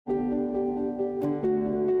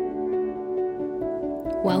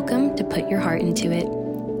Welcome to Put Your Heart Into It,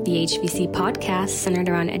 the HVC podcast centered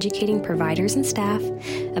around educating providers and staff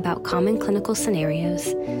about common clinical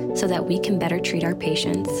scenarios so that we can better treat our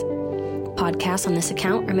patients. Podcasts on this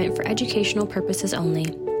account are meant for educational purposes only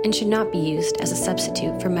and should not be used as a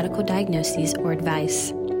substitute for medical diagnoses or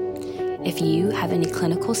advice. If you have any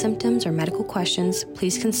clinical symptoms or medical questions,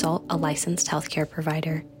 please consult a licensed healthcare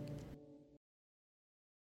provider.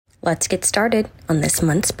 Let's get started on this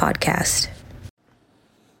month's podcast.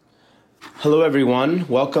 Hello, everyone.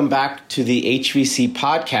 Welcome back to the HVC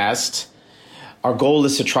podcast. Our goal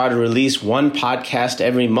is to try to release one podcast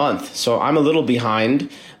every month. So I'm a little behind,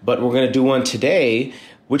 but we're going to do one today,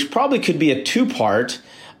 which probably could be a two-part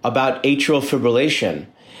about atrial fibrillation.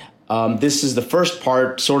 This is the first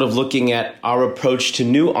part, sort of looking at our approach to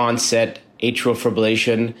new onset atrial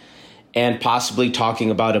fibrillation and possibly talking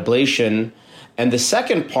about ablation. And the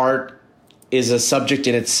second part is a subject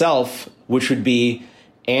in itself, which would be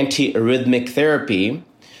antiarrhythmic therapy.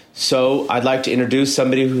 So I'd like to introduce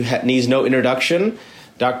somebody who needs no introduction,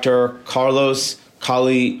 Dr. Carlos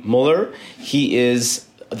Cauley-Muller. He is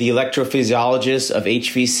the electrophysiologist of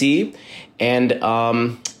HVC. And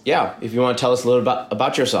if you want to tell us a little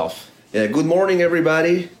about yourself. Good morning,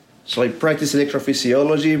 everybody. So I practice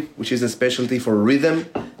electrophysiology, which is a specialty for rhythm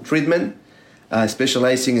treatment,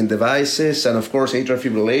 specializing in devices and, of course, atrial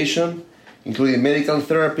fibrillation, including medical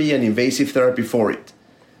therapy and invasive therapy for it.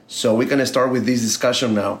 So we're going to start with this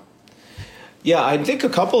discussion now. Yeah, I think a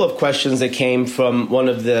couple of questions that came from one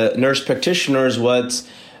of the nurse practitioners was,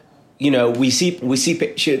 we see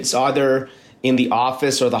patients either in the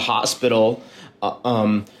office or the hospital.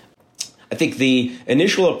 I think the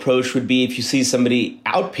initial approach would be if you see somebody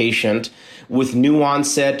outpatient with new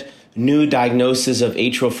onset, new diagnosis of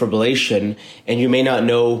atrial fibrillation, and you may not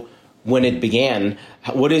know when it began.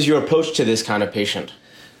 What is your approach to this kind of patient?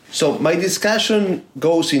 So my discussion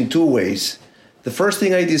goes in two ways. The first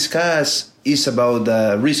thing I discuss is about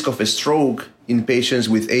the risk of a stroke in patients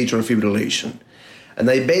with atrial fibrillation. And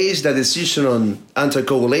I base the decision on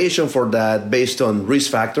anticoagulation for that based on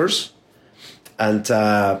risk factors. And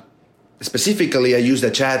specifically, I use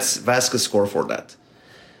the CHATS-Vasquez score for that.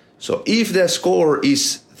 So if the score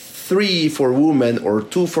is 3 for women or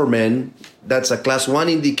 2 for men, that's a class 1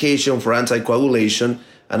 indication for anticoagulation,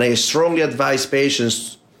 and I strongly advise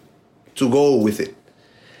patients to go with it.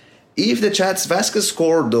 If the CHATS-Vasquez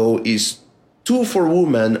score, though, is 2 for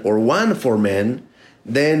women or 1 for men,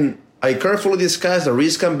 then I carefully discuss the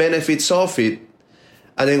risk and benefits of it,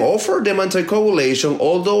 and then offer them anticoagulation,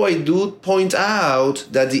 although I do point out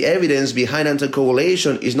that the evidence behind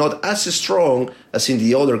anticoagulation is not as strong as in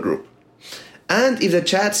the other group. And if the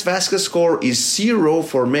CHATS-Vasquez score is 0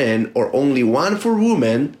 for men or only 1 for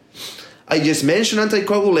women, I just mention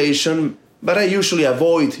anticoagulation, but I usually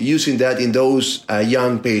avoid using that in those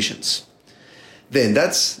young patients. Then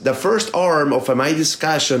that's the first arm of my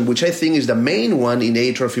discussion, which I think is the main one in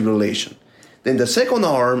atrial fibrillation. Then the second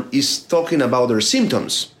arm is talking about their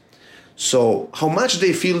symptoms. So how much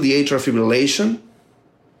they feel the atrial fibrillation,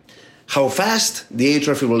 how fast the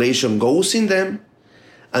atrial fibrillation goes in them,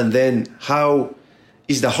 and then how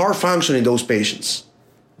is the heart function in those patients.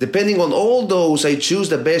 Depending on all those, I choose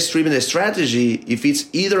the best treatment strategy if it's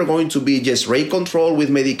either going to be just rate control with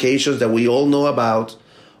medications that we all know about,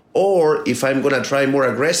 or if I'm going to try more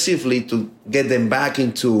aggressively to get them back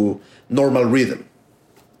into normal rhythm.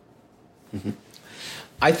 Mm-hmm.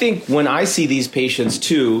 I think when I see these patients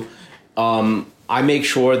too, I make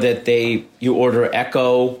sure that you order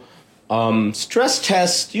echo, stress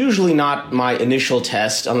test, usually not my initial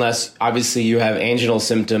test, unless obviously you have anginal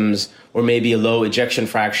symptoms or maybe a low ejection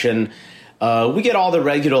fraction. We get all the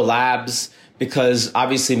regular labs because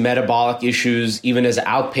obviously metabolic issues, even as an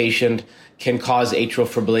outpatient, can cause atrial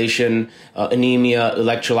fibrillation, anemia,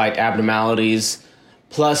 electrolyte abnormalities.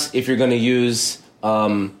 Plus, if you're going to use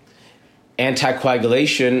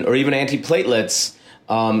anticoagulation or even antiplatelets,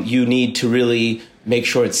 you need to really make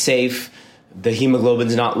sure it's safe. The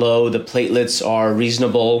hemoglobin's not low, the platelets are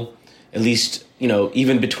reasonable, at least,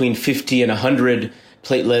 even between 50 and 100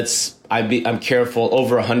 platelets. I'm careful.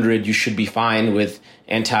 Over 100, you should be fine with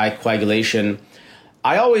anticoagulation.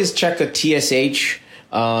 I always check a TSH,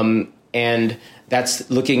 and that's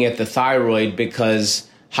looking at the thyroid because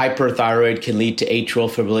hyperthyroid can lead to atrial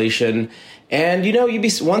fibrillation. And,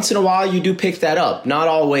 once in a while, you do pick that up. Not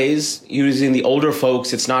always. Using the older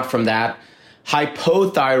folks, it's not from that.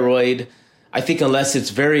 Hypothyroid, I think unless it's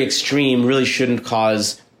very extreme, really shouldn't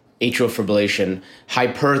cause atrial fibrillation.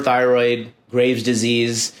 Hyperthyroid, Graves'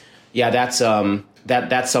 disease, that's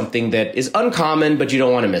something that is uncommon, but you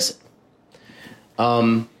don't want to miss it.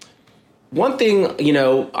 One thing,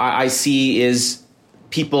 I see is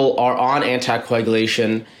people are on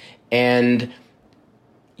anticoagulation, and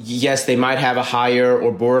yes, they might have a higher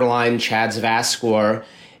or borderline CHA2DS2-VASc score,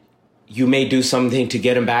 you may do something to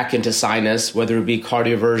get them back into sinus, whether it be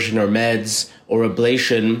cardioversion or meds or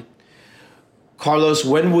ablation. Carlos,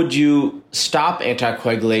 when would you stop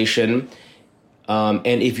anticoagulation?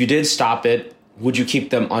 And if you did stop it, would you keep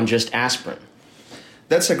them on just aspirin?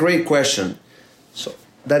 That's a great question. So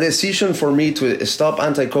the decision for me to stop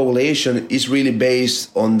anticoagulation is really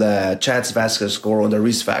based on the CHA2DS2-VASc score, on the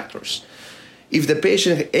risk factors. If the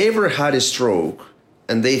patient ever had a stroke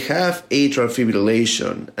and they have atrial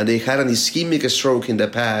fibrillation and they had an ischemic stroke in the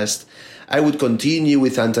past, I would continue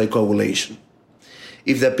with anticoagulation.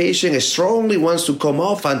 If the patient strongly wants to come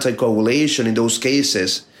off anticoagulation in those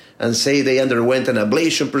cases and say they underwent an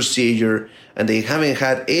ablation procedure and they haven't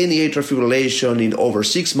had any atrial fibrillation in over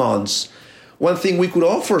 6 months, one thing we could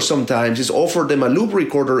offer sometimes is offer them a loop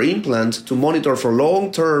recorder implant to monitor for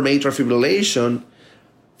long-term atrial fibrillation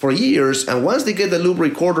for years. And once they get the loop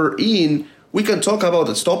recorder in, we can talk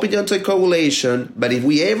about stopping anticoagulation, but if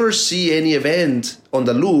we ever see any event on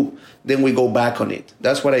the loop, then we go back on it.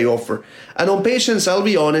 That's what I offer. And on patients, I'll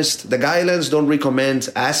be honest, the guidelines don't recommend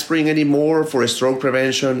aspirin anymore for stroke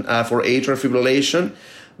prevention, for atrial fibrillation.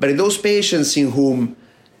 But in those patients in whom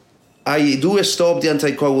I do stop the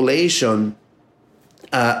anticoagulation,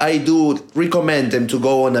 I do recommend them to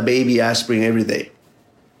go on a baby aspirin every day.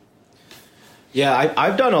 Yeah,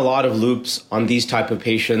 I've done a lot of loops on these type of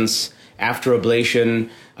patients. After ablation,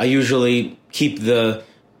 I usually keep the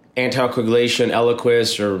anticoagulation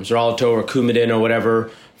Eliquis or Xarelto or Coumadin or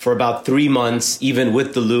whatever for about 3 months, even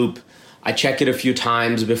with the loop. I check it a few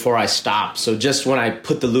times before I stop. So just when I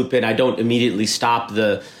put the loop in, I don't immediately stop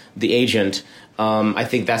the agent. I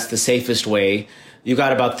think that's the safest way. You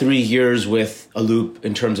got about 3 years with a loop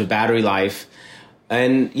in terms of battery life.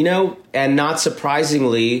 And, and not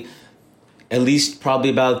surprisingly, at least probably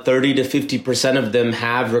about 30 to 50% of them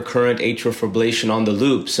have recurrent atrial fibrillation on the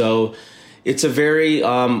loop. So it's a very,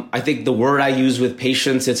 I think the word I use with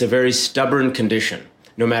patients, it's a very stubborn condition,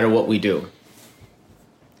 no matter what we do.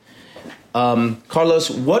 Carlos,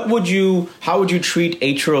 how would you treat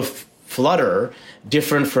atrial flutter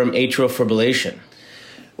different from atrial fibrillation?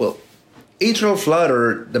 Well, atrial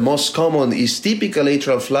flutter, the most common is typical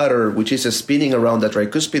atrial flutter, which is a spinning around the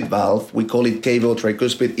tricuspid valve. We call it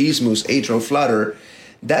cavo-tricuspid isthmus atrial flutter.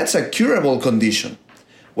 That's a curable condition.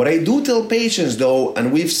 What I do tell patients, though,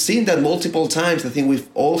 and we've seen that multiple times, I think we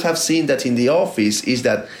all have seen that in the office, is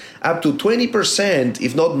that up to 20%,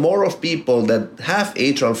 if not more, of people that have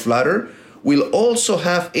atrial flutter will also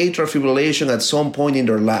have atrial fibrillation at some point in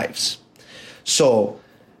their lives. So,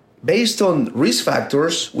 based on risk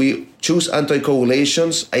factors, we choose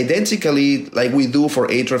anticoagulations identically like we do for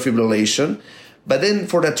atrial fibrillation. But then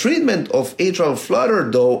for the treatment of atrial flutter,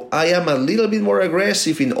 though, I am a little bit more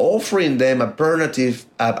aggressive in offering them a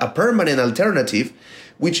permanent alternative,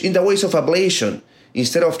 which in the ways of ablation,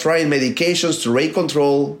 instead of trying medications to rate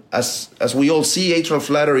control, as we all see, atrial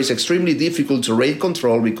flutter is extremely difficult to rate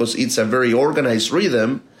control because it's a very organized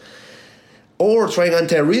rhythm, or trying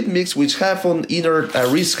antiarrhythmics, which have an inner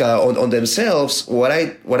risk on themselves. What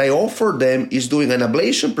I offer them is doing an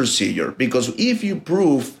ablation procedure, because if you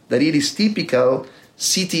prove that it is typical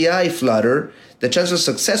CTI flutter, the chance of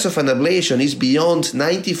success of an ablation is beyond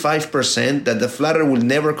 95% that the flutter will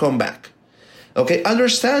never come back. Okay,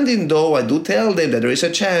 understanding though, I do tell them that there is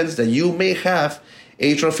a chance that you may have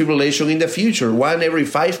atrial fibrillation in the future. 1 every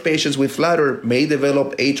 5 patients with flutter may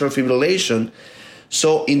develop atrial fibrillation.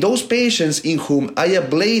 So in those patients in whom I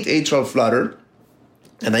ablate atrial flutter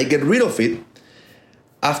and I get rid of it,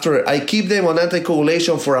 after I keep them on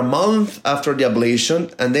anticoagulation for a month after the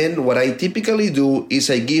ablation, and then what I typically do is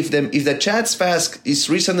I give them, if the CHA2DS2-VASc is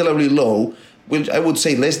reasonably low, which I would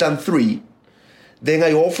say less than 3, then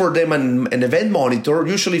I offer them an event monitor,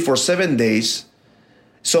 usually for 7 days.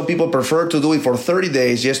 Some people prefer to do it for 30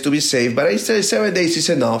 days just to be safe, but I say 7 days is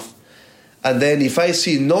enough. And then if I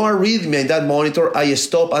see no arrhythmia in that monitor, I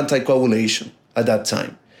stop anticoagulation at that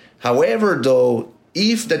time. However, though,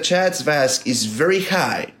 if the CHA2DS2-VASc is very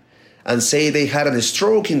high and say they had a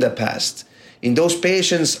stroke in the past, in those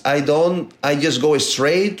patients, I just go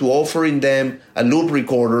straight to offering them a loop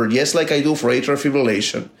recorder, just like I do for atrial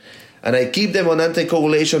fibrillation. And I keep them on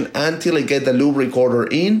anticoagulation until I get the loop recorder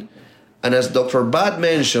in. And as Dr. Bhatt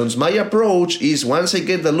mentions, my approach is once I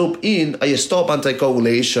get the loop in, I stop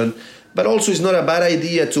anticoagulation. But also it's not a bad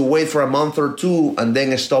idea to wait for a month or 2 and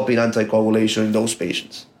then stop in anticoagulation in those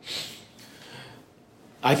patients.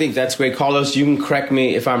 I think that's great. Carlos, you can correct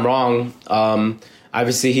me if I'm wrong.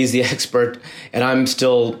 obviously he's the expert, and I'm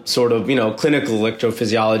still sort of, clinical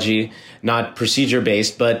electrophysiology, not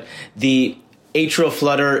procedure-based, but the atrial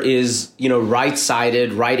flutter is,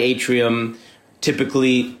 right-sided, right atrium,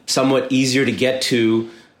 typically somewhat easier to get to,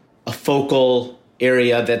 a focal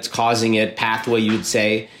area that's causing it, pathway you'd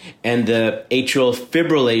say, and the atrial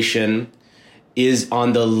fibrillation is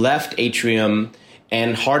on the left atrium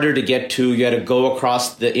and harder to get to. You had to go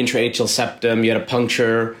across the intraatrial septum, you had to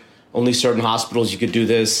puncture, only certain hospitals you could do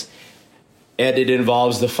this, and it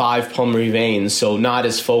involves the 5 pulmonary veins, so not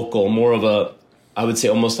as focal, more of a, I would say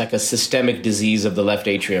almost like a systemic disease of the left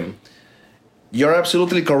atrium. You're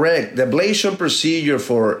absolutely correct. The ablation procedure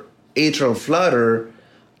for atrial flutter,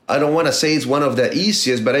 I don't want to say it's one of the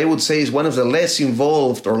easiest, but I would say it's one of the less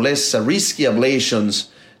involved or less risky ablations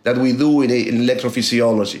that we do in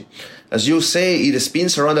electrophysiology. As you say, it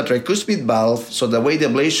spins around the tricuspid valve, so the way the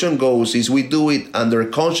ablation goes is we do it under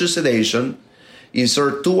conscious sedation,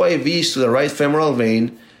 insert 2 IVs to the right femoral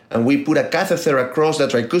vein, and we put a catheter across the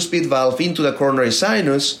tricuspid valve into the coronary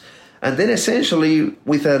sinus, and then essentially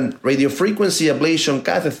with a radiofrequency ablation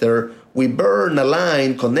catheter, we burn a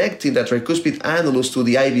line connecting the tricuspid annulus to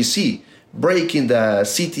the IVC, breaking the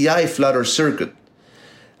CTI flutter circuit.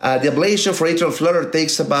 The ablation for atrial flutter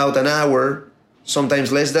takes about an hour,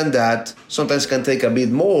 sometimes less than that, sometimes can take a bit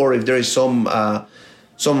more if there is some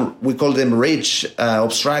we call them ridge,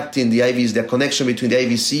 obstructing the IVs, the connection between the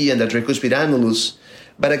IVC and the tricuspid annulus.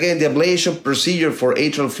 But again, the ablation procedure for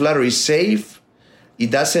atrial flutter is safe. It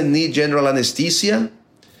doesn't need general anesthesia,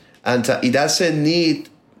 and it doesn't need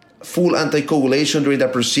full anticoagulation during the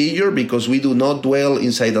procedure because we do not dwell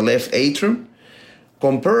inside the left atrium.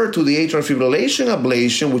 Compared to the atrial fibrillation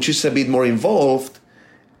ablation, which is a bit more involved,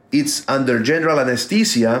 it's under general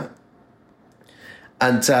anesthesia.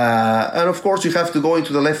 And of course, you have to go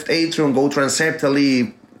into the left atrium, go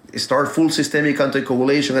transeptally, start full systemic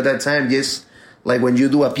anticoagulation at that time, just like when you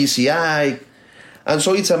do a PCI. And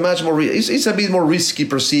so it's a much more, it's a bit more risky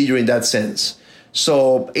procedure in that sense.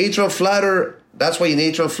 So atrial flutter, that's why in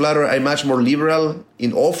atrial flutter, I'm much more liberal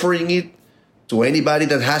in offering it to anybody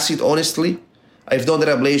that has it, honestly. I've done that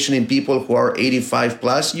ablation in people who are 85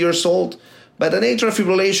 plus years old. But an atrial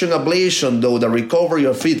fibrillation ablation, though, the recovery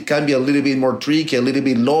of it can be a little bit more tricky, a little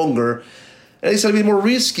bit longer. And it's a little bit more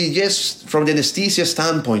risky just from the anesthesia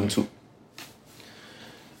standpoint, too.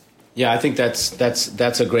 Yeah, I think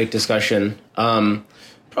that's a great discussion.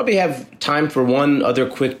 Probably have time for one other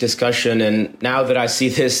quick discussion. And now that I see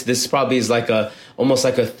this probably is like almost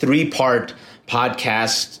like a 3-part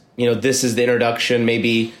podcast. This is the introduction,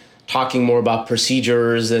 maybe talking more about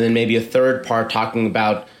procedures, and then maybe a 3rd part talking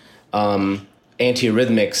about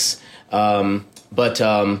antiarrhythmics. But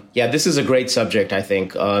this is a great subject, I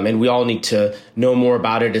think, and we all need to know more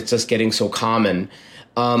about it. It's just getting so common.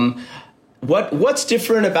 What's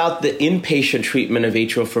different about the inpatient treatment of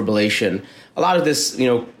atrial fibrillation? A lot of this,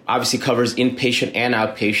 obviously covers inpatient and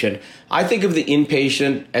outpatient. I think of the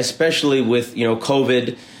inpatient, especially with,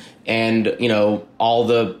 COVID and, all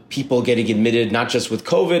the people getting admitted, not just with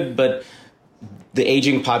COVID, but the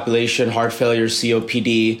aging population, heart failure,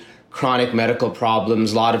 COPD, chronic medical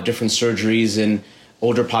problems, a lot of different surgeries in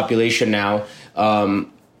older population now.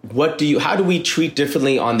 How do we treat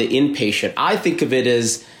differently on the inpatient? I think of it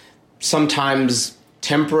as sometimes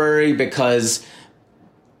temporary because,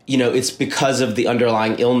 it's because of the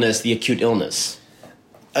underlying illness, the acute illness.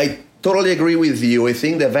 I totally agree with you. I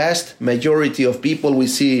think the vast majority of people we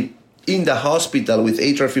see in the hospital with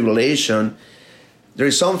atrial fibrillation, there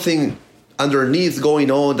is something underneath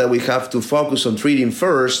going on that we have to focus on treating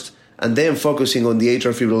first and then focusing on the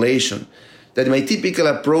atrial fibrillation. That my typical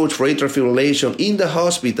approach for atrial fibrillation in the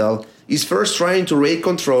hospital is first trying to rate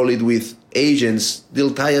control it with agents,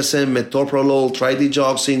 diltiazem, metoprolol,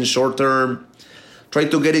 tridigoxin, short term. Try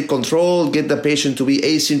to get it controlled, get the patient to be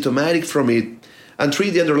asymptomatic from it, and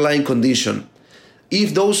treat the underlying condition.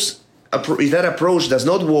 If that approach does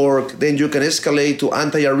not work, then you can escalate to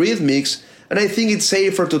antiarrhythmics, and I think it's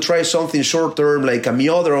safer to try something short term like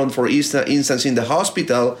amiodarone, for instance, in the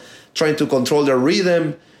hospital, trying to control their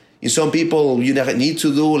rhythm. In some people, you need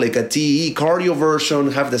to do like a TE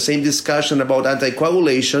cardioversion, have the same discussion about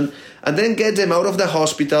anticoagulation, and then get them out of the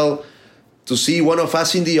hospital to see one of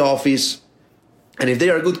us in the office. And if they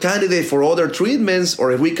are a good candidate for other treatments,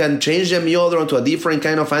 or if we can change the amiodarone to a different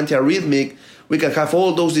kind of antiarrhythmic, we can have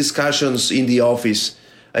all those discussions in the office,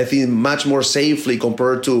 I think, much more safely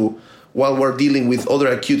compared to while we're dealing with other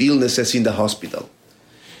acute illnesses in the hospital.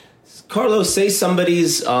 Carlos, say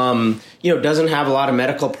somebody's, doesn't have a lot of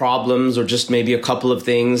medical problems or just maybe a couple of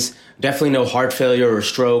things, definitely no heart failure or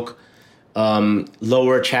stroke,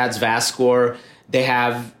 lower CHA2DS2-VASc score. they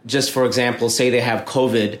have, just for example, say they have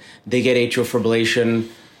COVID, they get atrial fibrillation,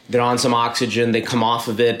 they're on some oxygen, they come off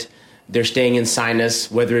of it, they're staying in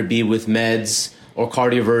sinus, whether it be with meds or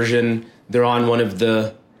cardioversion, they're on one of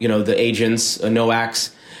the, the agents,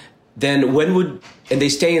 NOACs, then and they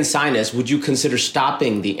stay in sinus, would you consider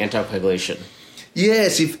stopping the anticoagulation?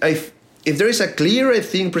 Yes, if there is a clear, I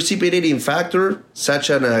think, precipitating factor, such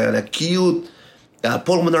an acute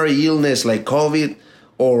pulmonary illness like COVID,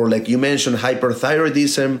 or like you mentioned,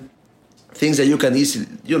 hyperthyroidism, things that you can easily,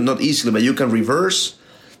 not easily, but you can reverse,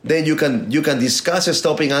 then you can discuss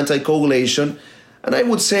stopping anticoagulation. And I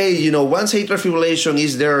would say, once atrial fibrillation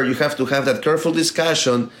is there, you have to have that careful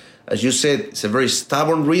discussion. As you said, it's a very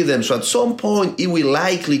stubborn rhythm, so at some point it will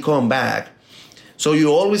likely come back. So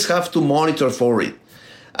you always have to monitor for it.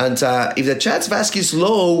 And if the CHA2DS2-VASc is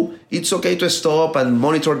low, it's okay to stop and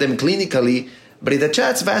monitor them clinically. But if the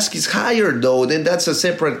CHA2DS2-VASc is higher, though, then that's a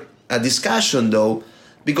separate discussion, though,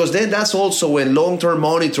 because then that's also when long-term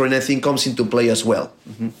monitoring, I think, comes into play as well.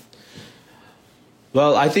 Mm-hmm.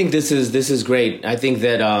 Well, I think this is great. I think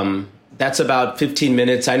that that's about 15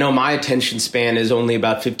 minutes. I know my attention span is only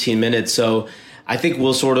about 15 minutes, so I think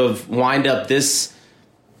we'll sort of wind up this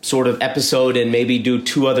sort of episode and maybe do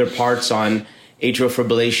 2 other parts on atrial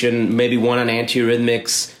fibrillation, maybe one on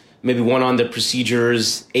antiarrhythmics, maybe one on the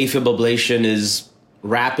procedures. AFib ablation is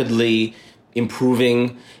rapidly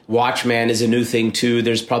improving. Watchman is a new thing too.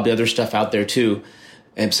 There's probably other stuff out there too.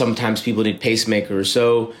 And sometimes people need pacemakers.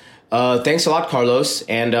 So thanks a lot, Carlos.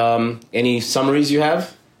 And any summaries you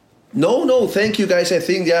have? No, thank you, guys. I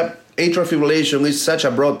think atrial fibrillation is such a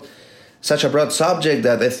broad subject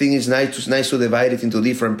that I think it's nice to divide it into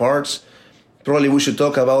different parts. Probably we should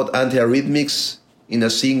talk about antiarrhythmics in a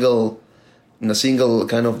single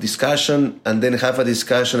kind of discussion, and then have a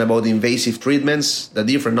discussion about invasive treatments, the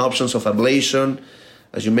different options of ablation,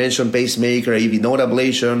 as you mentioned, pacemaker, AV node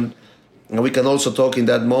ablation. And we can also talk in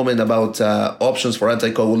that moment about options for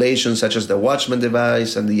anticoagulation, such as the Watchman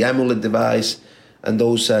device and the Amulet device, and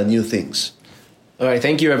those new things. All right,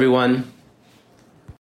 thank you, everyone.